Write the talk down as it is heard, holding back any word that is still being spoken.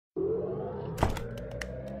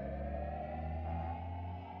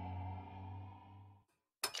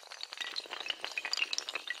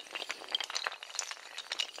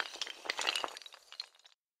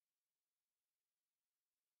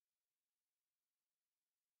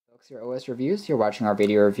Your OS Reviews. You're watching our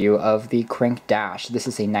video review of the Crank Dash. This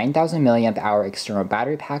is a 9,000 milliamp hour external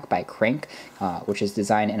battery pack by Crank, which is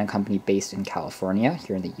designed in a company based in California,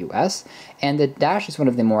 here in the US. And the Dash is one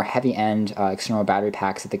of the more heavy-end external battery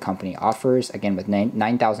packs that the company offers. Again, with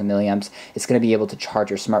 9,000 milliamps, it's going to be able to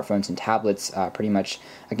charge your smartphones and tablets pretty much,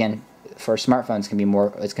 again, for smartphones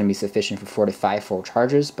it's going to be sufficient for 4 to 5 full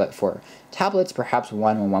charges, but for tablets perhaps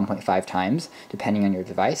 1 or 1.5 times depending on your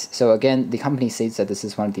device. So again, the company states that this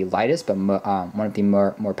is one of the lightest but one of the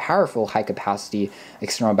more powerful high capacity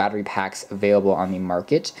external battery packs available on the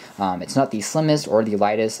market. It's not the slimmest or the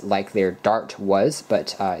lightest like their Dart was,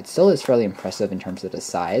 but it still is fairly impressive in terms of the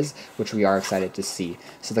size, which we are excited to see.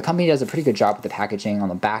 So the company does a pretty good job with the packaging. On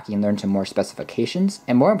the back you can learn some more specifications,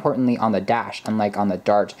 and more importantly on the Dash, unlike on the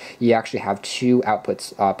Dart, you actually have two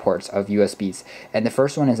outputs ports of USBs, and the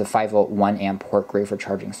first one is a 5-volt 1 amp port, great for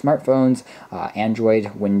charging smartphones,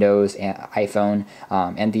 Android, Windows, and iPhone,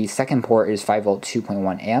 and the second port is 5-volt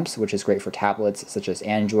 2.1 amps, which is great for tablets such as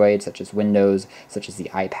Android, such as Windows, such as the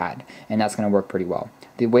iPad, and that's going to work pretty well.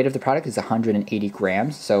 The weight of the product is 180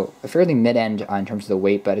 grams, so a fairly mid-end in terms of the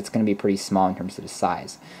weight, but it's going to be pretty small in terms of the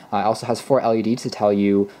size. It also has 4 LEDs to tell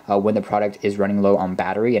you when the product is running low on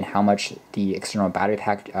battery and how much the external battery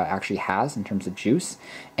pack actually has in terms of juice.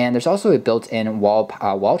 And there's also a built-in wall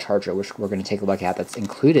charger, which we're going to take a look at, that's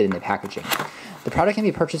included in the packaging. The product can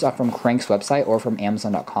be purchased off from Crank's website or from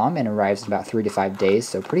Amazon.com and arrives in about 3 to 5 days,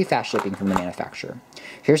 so pretty fast shipping from the manufacturer.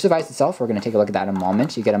 Here's the device itself. We're going to take a look at that in a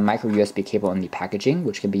moment. You get a micro USB cable in the packaging,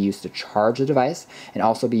 which can be used to charge the device and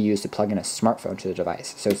also be used to plug in a smartphone to the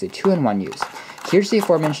device. So it's a 2-in-1 use. Here's the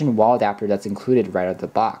aforementioned wall adapter that's included right out of the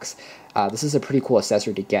box. This is a pretty cool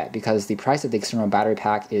accessory to get because the price of the external battery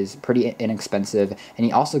pack is pretty inexpensive, and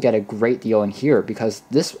you also get a great deal in here because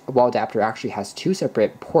this wall adapter actually has 2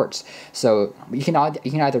 separate ports. So you can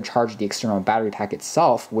either charge the external battery pack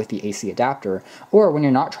itself with the AC adapter, or when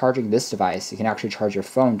you're not charging this device, you can actually charge your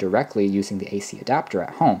phone directly using the AC adapter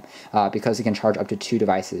at home because you can charge up to 2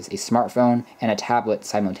 devices, a smartphone and a tablet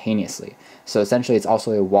simultaneously. So essentially it's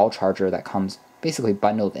also a wall charger that comes basically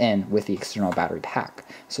bundled in with the external battery pack.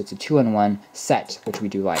 So it's a 2-in-1 set, which we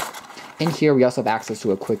do like. In here we also have access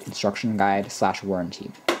to a quick instruction guide / warranty.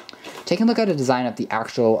 Taking a look at the design of the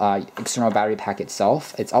actual external battery pack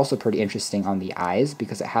itself, it's also pretty interesting on the eyes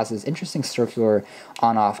because it has this interesting circular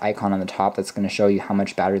on-off icon on the top that's going to show you how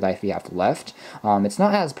much battery life you have left. It's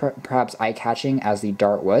not as perhaps eye-catching as the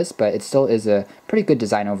Dart was, but it still is a pretty good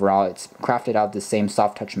design overall. It's crafted out of the same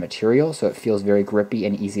soft touch material, so it feels very grippy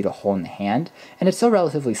and easy to hold in the hand, and it's still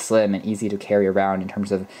relatively slim and easy to carry around in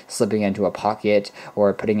terms of slipping into a pocket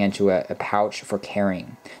or putting into a pouch for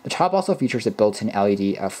carrying. The top also features a built-in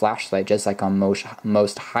LED flashlight, just like on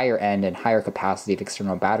most higher end and higher capacity of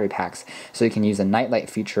external battery packs, so you can use a nightlight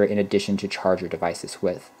feature in addition to charge your devices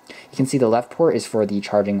with. You can see the left port is for the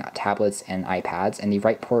charging tablets and iPads, and the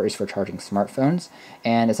right port is for charging smartphones,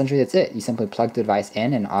 and essentially that's it. You simply plug the device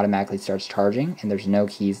in and it automatically starts charging, and there's no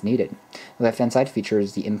keys needed. The left hand side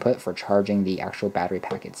features the input for charging the actual battery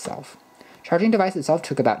pack itself. Charging device itself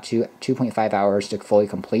took about 2.5 hours to fully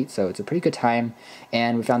complete, so it's a pretty good time,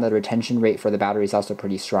 and we found that the retention rate for the battery is also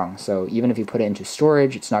pretty strong, so even if you put it into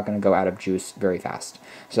storage, it's not going to go out of juice very fast.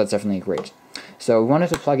 So that's definitely great. So we wanted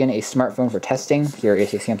to plug in a smartphone for testing. Here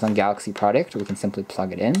is a Samsung Galaxy product. We can simply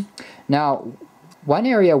plug it in. Now, one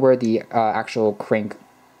area where the actual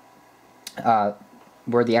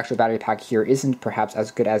battery pack here isn't perhaps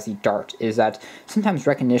as good as the Dart is that sometimes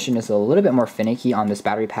recognition is a little bit more finicky on this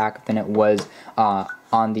battery pack than it was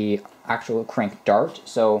on the actual Crank Dart.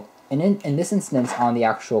 So in this instance, on the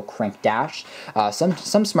actual Crank Dash, some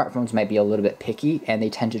smartphones might be a little bit picky, and they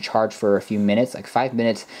tend to charge for a few minutes, like 5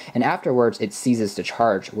 minutes, and afterwards it ceases to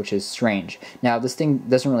charge, which is strange. Now, this thing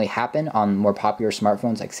doesn't really happen on more popular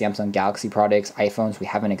smartphones like Samsung Galaxy products, iPhones. We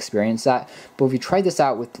haven't experienced that, but if you try this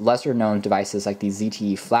out with lesser known devices like the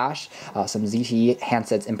ZTE Flash, some ZTE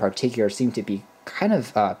handsets in particular seem to be kind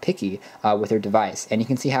of picky with their device, and you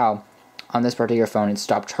can see how on this particular phone it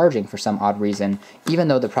stopped charging for some odd reason, even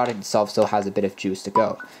though the product itself still has a bit of juice to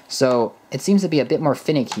go. So it seems to be a bit more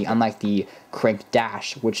finicky, unlike the Crank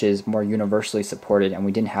Dash, which is more universally supported, and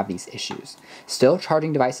we didn't have these issues. Still,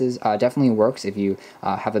 charging devices definitely works if you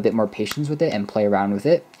have a bit more patience with it and play around with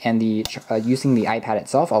it, and using the iPad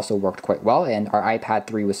itself also worked quite well, and our iPad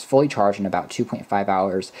 3 was fully charged in about 2.5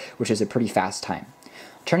 hours, which is a pretty fast time.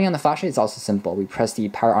 Turning on the flashlight is also simple. We press the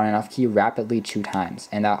power on and off key rapidly 2 times,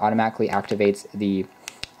 and that automatically activates the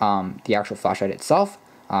actual flashlight itself.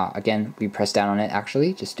 Again, we press down on it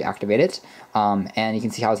actually just to activate it. And you can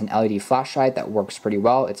see how it's an LED flashlight that works pretty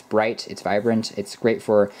well. It's bright, it's vibrant, it's great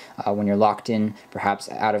for when you're locked in, perhaps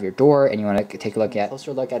out of your door, and you want to take a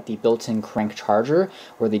closer look at the built-in crank charger,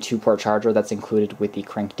 or the 2-port charger that's included with the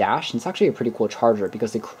crank dash. And it's actually a pretty cool charger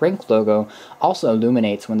because the crank logo also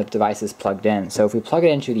illuminates when the device is plugged in. So if we plug it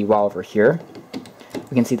into the wall over here,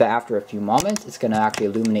 we can see that after a few moments, it's going to actually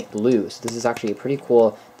illuminate blue. So this is actually a pretty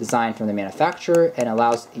cool design from the manufacturer and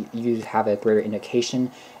allows you to have a greater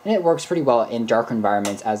indication. And it works pretty well in dark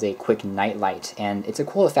environments as a quick night light. And it's a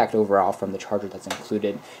cool effect overall from the charger that's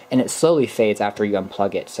included. And it slowly fades after you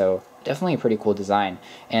unplug it. So definitely a pretty cool design.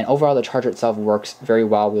 And overall, the charger itself works very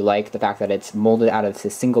well. We like the fact that it's molded out of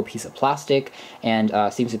this single piece of plastic and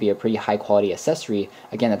seems to be a pretty high quality accessory.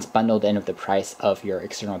 Again, that's bundled in with the price of your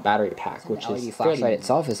external battery pack, which is the flashlight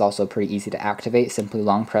itself is also pretty easy to activate. Simply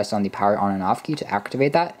long press on the power on and off key to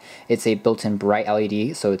activate that. It's a built-in bright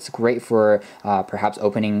LED, so it's great for perhaps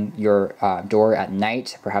opening your door at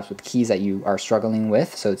night, perhaps with keys that you are struggling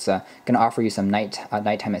with. So it's going to offer you some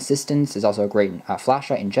nighttime assistance. It's also a great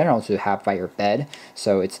flashlight in general to have by your bed.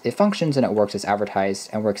 So it functions and it works as advertised,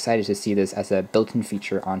 and we're excited to see this as a built-in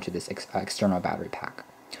feature onto this external battery pack.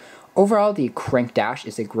 Overall, the Crank Dash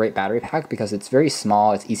is a great battery pack because it's very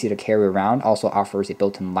small, it's easy to carry around, also offers a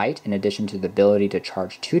built-in light in addition to the ability to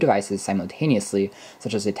charge 2 devices simultaneously,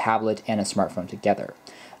 such as a tablet and a smartphone together.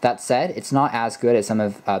 That said, it's not as good as some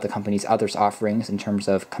of the company's other offerings in terms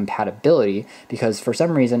of compatibility, because for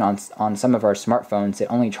some reason on some of our smartphones, it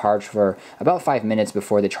only charged for about 5 minutes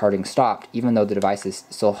before the charging stopped, even though the device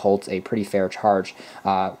still holds a pretty fair charge,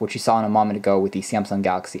 which you saw in a moment ago with the Samsung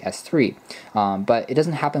Galaxy S3. But it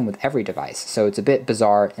doesn't happen with every device, so it's a bit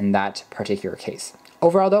bizarre in that particular case.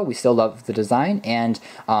 Overall, though, we still love the design, and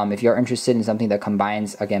if you're interested in something that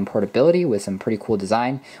combines, again, portability with some pretty cool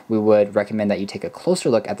design, we would recommend that you take a closer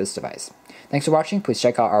look at this device. Thanks for watching. Please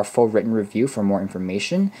check out our full written review for more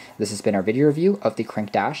information. This has been our video review of the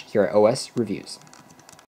Crank Dash here at OS Reviews.